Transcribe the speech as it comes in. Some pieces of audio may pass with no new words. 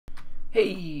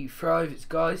Hey Thrive, it's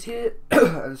Guys here.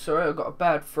 And sorry I've got a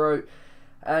bad throat,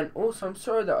 and also I'm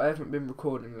sorry that I haven't been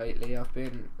recording lately. I've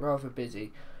been rather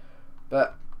busy,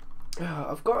 but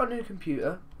I've got a new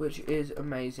computer which is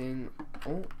amazing.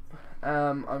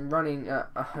 I'm running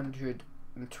at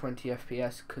 120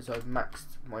 FPS because I've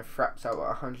maxed my fraps out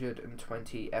at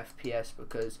 120 FPS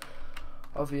because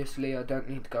obviously I don't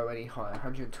need to go any higher.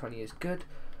 120 is good,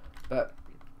 but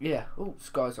yeah. Oh,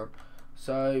 Sky's on.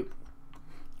 So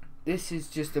this is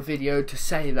just a video to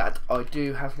say that I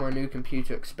do have my new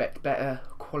computer. Expect better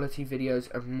quality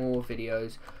videos and more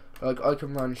videos. Like, I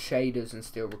can run shaders and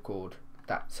still record.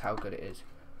 That's how good it is.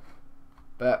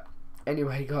 But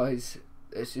anyway guys,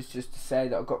 this is just to say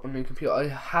that I've got my new computer. I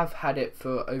have had it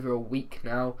for over a week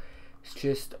now. It's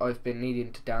just I've been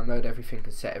needing to download everything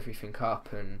and set everything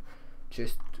up and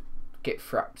just get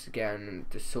fraps again and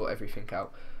just sort everything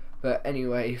out. But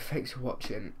anyway, thanks for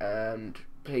watching, and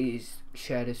please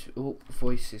share this. Oh,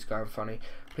 voice is going funny.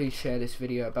 Please share this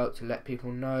video about to let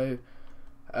people know.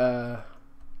 Let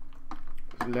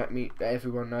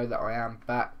everyone know that I am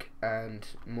back and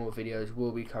more videos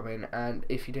will be coming. And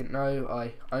if you didn't know,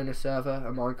 I own a server,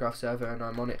 a Minecraft server, and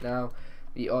I'm on it now.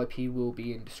 The IP will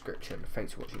be in description.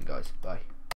 Thanks for watching, guys. Bye.